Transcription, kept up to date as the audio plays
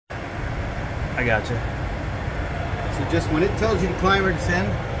I gotcha. So just when it tells you to climb or descend,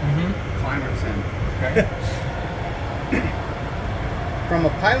 climb or descend. Okay. From a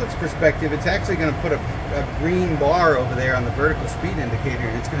pilot's perspective, it's actually going to put a green bar over there on the vertical speed indicator,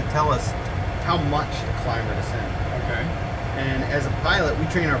 and it's going to tell us how much to climb or descend. Okay. And as a pilot, we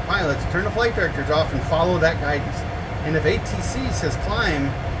train our pilots, turn the flight directors off and follow that guidance. And if ATC says climb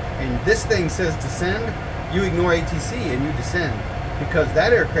and this thing says descend, you ignore ATC and you descend, because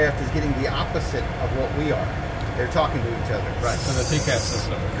that aircraft is getting the opposite of what we are. They're talking to each other. Right, so the TCAS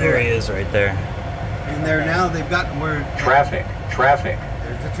system. There he is right there. And they're now, they've gotten, Traffic.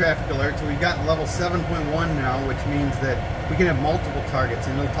 There's a traffic alert, so we've got level 7.1 now, which means that we can have multiple targets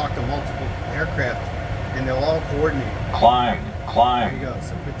and it'll talk to multiple aircraft and they'll all coordinate. Climb. There you go,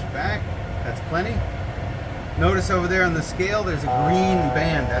 so pitch back, that's plenty. Notice over there on the scale, there's a green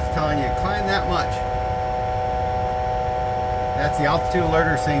band. That's telling you, climb that much. That's the altitude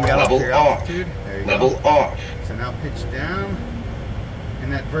alerter saying get off your altitude. There you go. Level off. So now pitch down.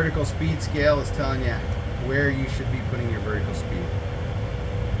 And that vertical speed scale is telling you where you should be putting your vertical speed.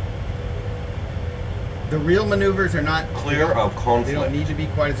 The real maneuvers are not Clear of conflict. They don't need to be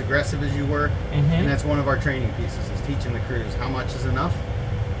quite as aggressive as you were. And that's one of our training pieces, is teaching the crews how much is enough.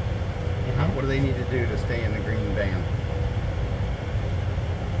 What do they need to do to stay in the green band?